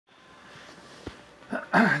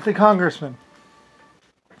The congressman.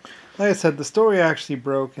 Like I said, the story actually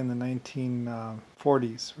broke in the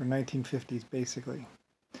 1940s or 1950s, basically.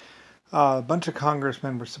 A bunch of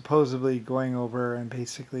congressmen were supposedly going over and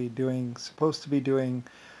basically supposed to be doing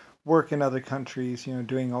work in other countries,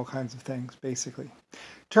 doing all kinds of things, basically.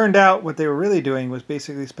 Turned out what they were really doing was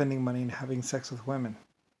basically spending money and having sex with women.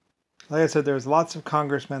 Like I said, there was lots of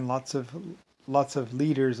congressmen, lots of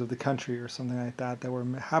leaders of the country or something like that were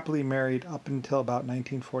happily married up until about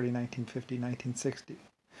 1940, 1950, 1960.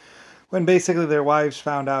 When basically their wives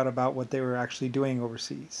found out about what they were actually doing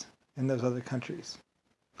overseas in those other countries.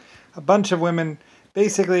 A bunch of women,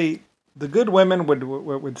 basically the good women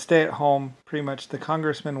would stay at home, pretty much the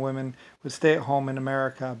congressmen women would stay at home in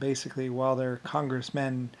America basically while their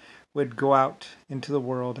congressmen would go out into the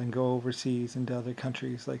world and go overseas into other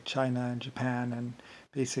countries like China and Japan and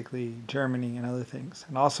basically Germany and other things.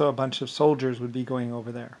 And also a bunch of soldiers would be going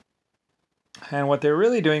over there. And what they were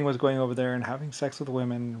really doing was going over there and having sex with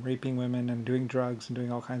women, raping women, and doing drugs and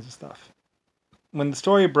doing all kinds of stuff. When the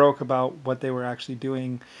story broke about what they were actually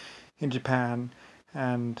doing in Japan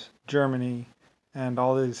and Germany and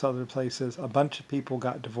all these other places, a bunch of people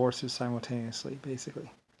got divorces simultaneously,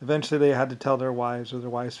 basically. Eventually they had to tell their wives, or their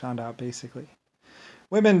wives found out, basically.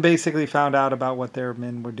 Women basically found out about what their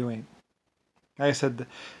men were doing. Like I said,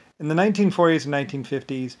 in the 1940s and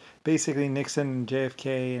 1950s, basically Nixon and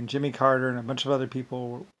JFK and Jimmy Carter and a bunch of other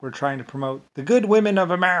people were trying to promote the good women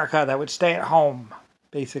of America that would stay at home,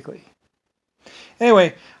 basically.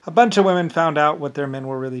 Anyway, a bunch of women found out what their men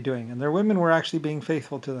were really doing, and their women were actually being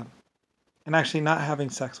faithful to them and actually not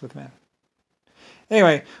having sex with men.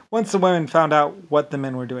 Anyway, once the women found out what the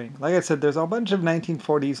men were doing, like I said, there's a bunch of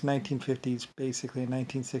 1940s, 1950s, basically, and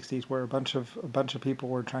 1960s, where a bunch of people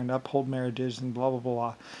were trying to uphold marriages and blah, blah,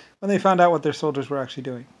 blah, when they found out what their soldiers were actually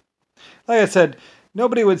doing. Like I said,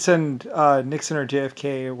 nobody would send Nixon or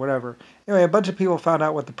JFK or whatever. Anyway, a bunch of people found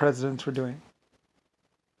out what the presidents were doing,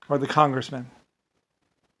 or the congressmen.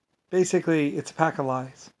 Basically, it's a pack of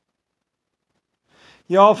lies.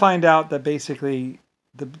 You all find out that basically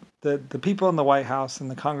the people in the White House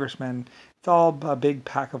and the congressmen, it's all a big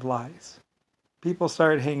pack of lies. People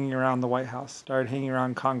started hanging around the White House, started hanging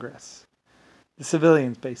around Congress. The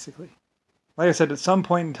civilians, basically. Like I said, at some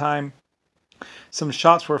point in time, some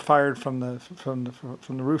shots were fired from the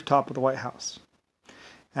rooftop of the White House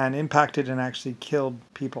and impacted and actually killed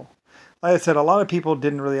people. Like I said, a lot of people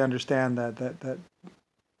didn't really understand that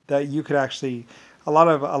you could actually, a lot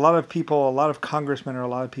of people, a lot of congressmen or a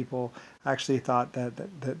lot of people actually thought that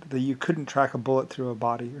you couldn't track a bullet through a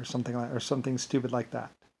body or something stupid like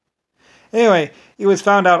that. Anyway, it was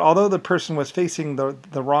found out, although the person was facing the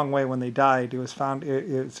wrong way when they died, it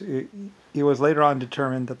was later on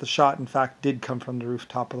determined that the shot in fact did come from the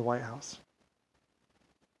rooftop of the White House.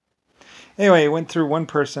 Anyway, it went through one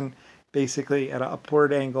person basically at an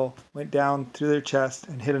upward angle, went down through their chest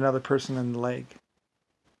and hit another person in the leg.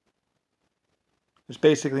 Which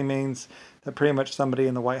basically means that pretty much somebody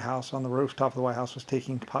in the White House, on the rooftop of the White House, was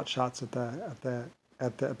taking pot shots at the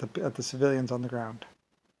civilians on the ground.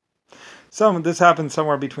 This happened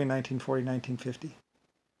somewhere between 1940 and 1950.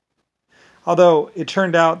 Although it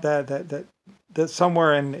turned out that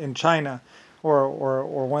somewhere in China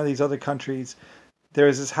or one of these other countries, there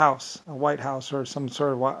is this house, a White House or some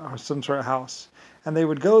sort of house, and they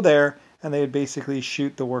would go there and they would basically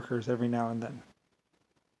shoot the workers every now and then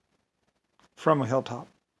from a hilltop.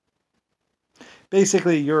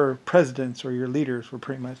 Basically, your presidents or your leaders were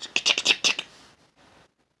pretty much.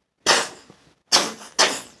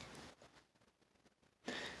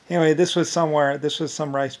 Anyway, this was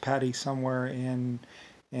some rice paddy somewhere in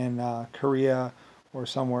Korea or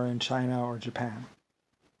somewhere in China or Japan,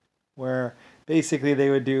 where basically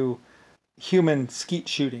they would do human skeet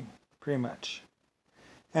shooting, pretty much.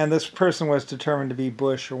 And this person was determined to be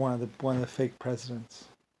Bush or one of the fake presidents,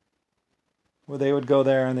 where they would go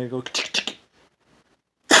there and they'd go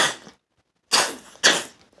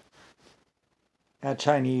at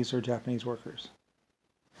Chinese or Japanese workers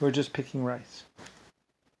who were just picking rice.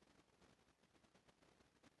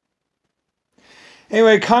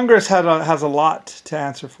 Anyway, Congress has a lot to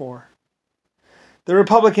answer for. The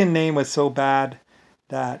Republican name was so bad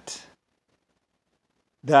that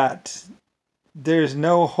there's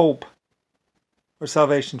no hope or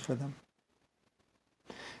salvation for them.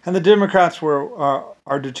 And the Democrats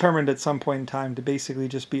are determined at some point in time to basically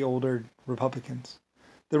just be older Republicans.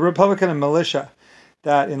 The Republican militia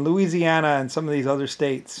that in Louisiana and some of these other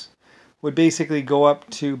states would basically go up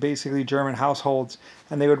to basically German households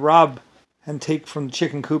and they would rob and take from the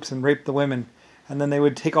chicken coops and rape the women. And then they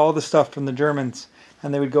would take all the stuff from the Germans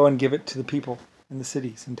and they would go and give it to the people in the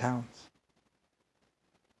cities and towns.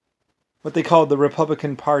 what they called the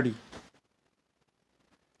Republican Party.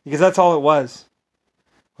 Because that's all it was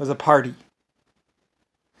a party.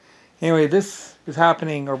 Anyway, this is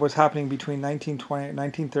happening, or was happening between 1930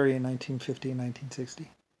 and 1950 and 1960.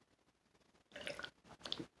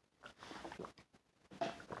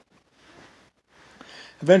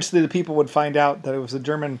 Eventually the people would find out that it was a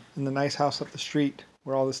German in the nice house up the street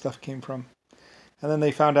where all this stuff came from. And then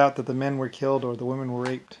they found out that the men were killed or the women were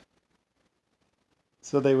raped.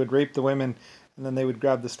 So they would rape the women, and then they would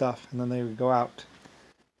grab the stuff, and then they would go out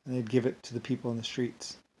and they'd give it to the people in the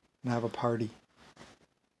streets and have a party.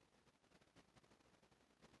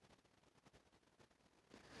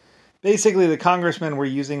 Basically, the congressmen were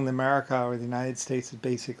using America or the United States as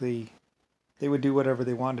basically, they would do whatever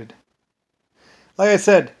they wanted. Like I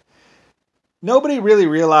said, nobody really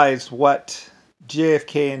realized what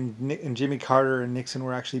JFK and Jimmy Carter and Nixon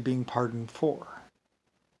were actually being pardoned for.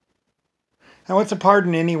 And what's a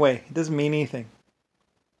pardon anyway? It doesn't mean anything.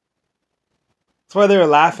 That's why they were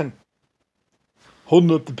laughing.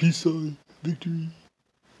 Holding up the peace sign. Victory.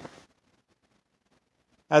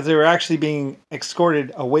 As they were actually being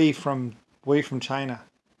escorted away from China.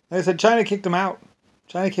 Like I said, China kicked them out.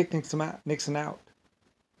 China kicked Nixon out.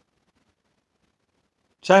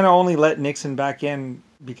 China only let Nixon back in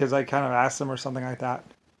because I kind of asked them or something like that.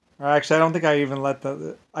 Or actually, I don't think I even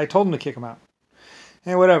I told him to kick him out.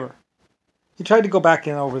 And whatever. He tried to go back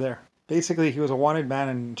in over there. Basically, he was a wanted man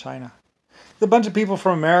in China. There's a bunch of people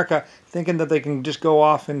from America thinking that they can just go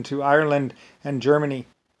off into Ireland and Germany.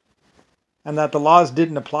 And that the laws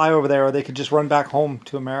didn't apply over there, or they could just run back home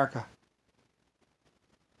to America.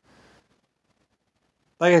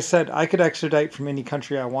 Like I said, I could extradite from any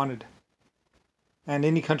country I wanted. And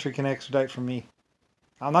any country can extradite from me.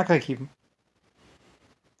 I'm not going to keep them.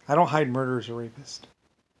 I don't hide murderers or rapists.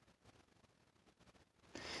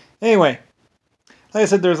 Anyway, like I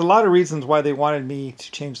said, there's a lot of reasons why they wanted me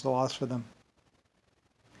to change the laws for them.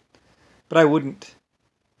 But I wouldn't.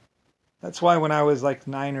 That's why when I was like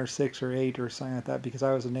 9 or 6 or 8 or something like that, because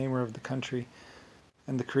I was a namer of the country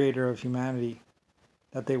and the creator of humanity,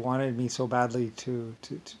 that they wanted me so badly to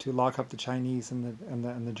lock up the Chinese and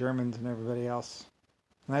the Germans and everybody else.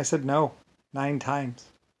 And I said no, 9 times.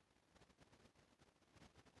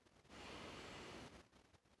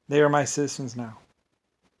 They are my citizens now.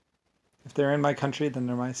 If they're in my country, then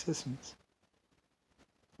they're my citizens.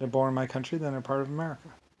 If they're born in my country, then they're part of America.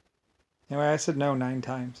 Anyway, I said no 9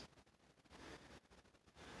 times.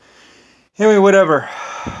 Anyway, whatever.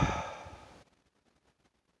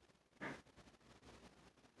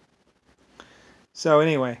 So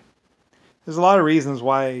anyway, there's a lot of reasons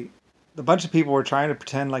why a bunch of people were trying to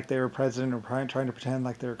pretend like they were president, or trying to pretend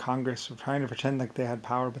like they were Congress, or trying to pretend like they had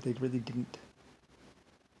power, but they really didn't.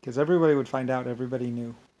 Because everybody would find out, everybody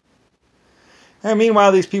knew. And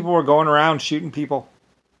meanwhile, these people were going around shooting people.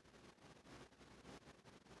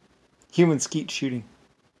 Human skeet shooting.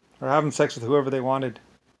 Or having sex with whoever they wanted.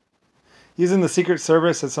 Using the Secret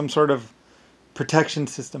Service as some sort of protection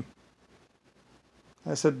system.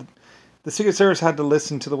 I said the Secret Service had to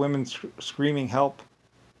listen to the women screaming help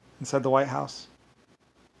inside the White House.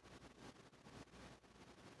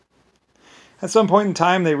 At some point in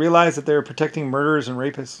time, they realized that they were protecting murderers and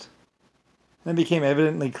rapists. Then it became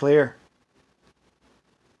evidently clear.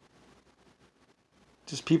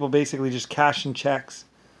 Just people basically just cashing checks.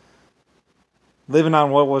 Living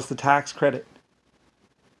on what was the tax credit.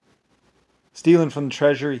 Stealing from the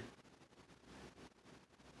Treasury.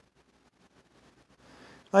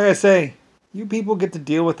 Like I say, you people get to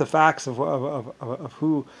deal with the facts of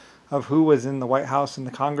who was in the White House and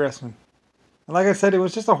the congressman. And like I said, it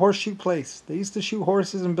was just a horseshoe place. They used to shoot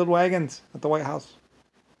horses and build wagons at the White House.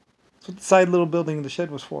 That's what the side little building in the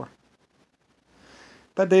shed was for.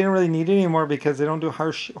 But they didn't really need it anymore because they don't do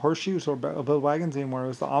horseshoes or build wagons anymore. It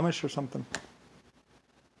was the Amish or something.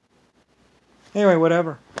 Anyway,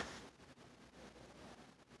 whatever.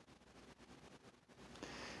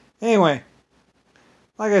 Anyway,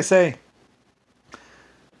 like I say,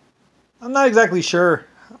 I'm not exactly sure.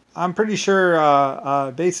 I'm pretty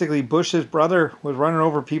sure basically Bush's brother was running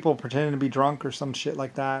over people pretending to be drunk or some shit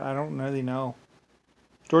like that. I don't really know.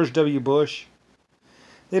 George W. Bush.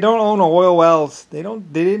 They don't own oil wells. They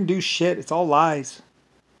didn't do shit. It's all lies.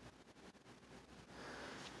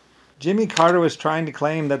 Jimmy Carter was trying to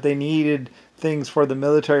claim that they needed things for the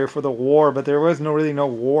military, for the war, but there was really no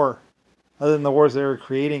war other than the wars they were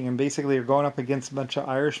creating, and basically you're going up against a bunch of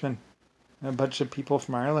Irishmen and a bunch of people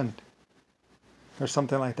from Ireland or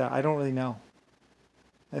something like that. I don't really know.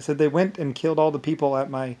 I said they went and killed all the people at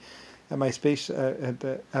my space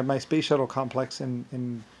shuttle complex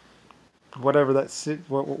in whatever that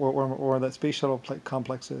where that space shuttle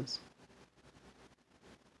complex is.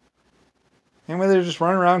 Anyway, they're just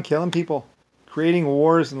running around killing people, creating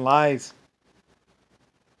wars and lies,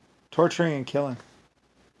 torturing and killing.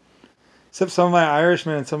 Except some of my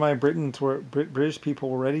Irishmen and some of my British people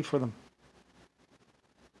were ready for them.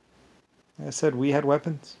 Like I said, we had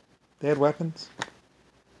weapons. They had weapons.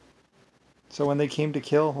 So when they came to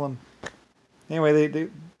kill them, anyway,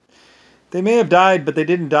 they may have died, but they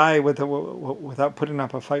didn't die without putting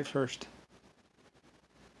up a fight first.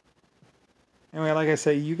 Anyway, like I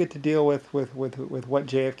say, you get to deal with what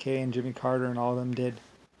JFK and Jimmy Carter and all of them did,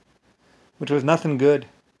 which was nothing good.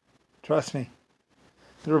 Trust me.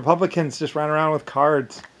 The Republicans just ran around with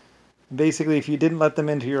cards. Basically, if you didn't let them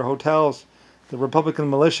into your hotels, the Republican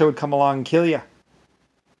militia would come along and kill you.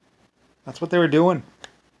 That's what they were doing.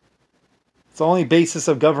 It's the only basis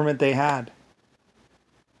of government they had.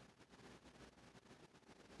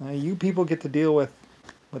 Now, you people get to deal with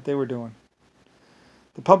what they were doing.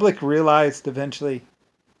 The public realized eventually.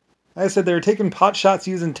 Like I said, they were taking pot shots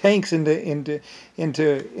using tanks into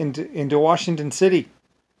Washington City.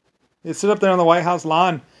 They'd sit up there on the White House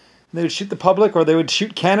lawn, and they would shoot the public, or they would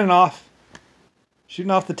shoot cannon off,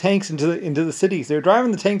 shooting off the tanks into the cities. They were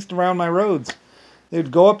driving the tanks around my roads. They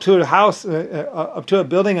would go up to a house, up to a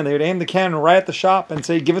building, and they would aim the cannon right at the shop and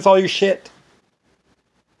say, "Give us all your shit."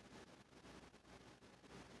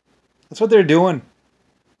 That's what they're doing.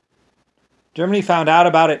 Germany found out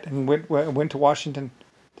about it and went to Washington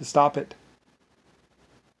to stop it.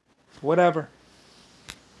 Whatever.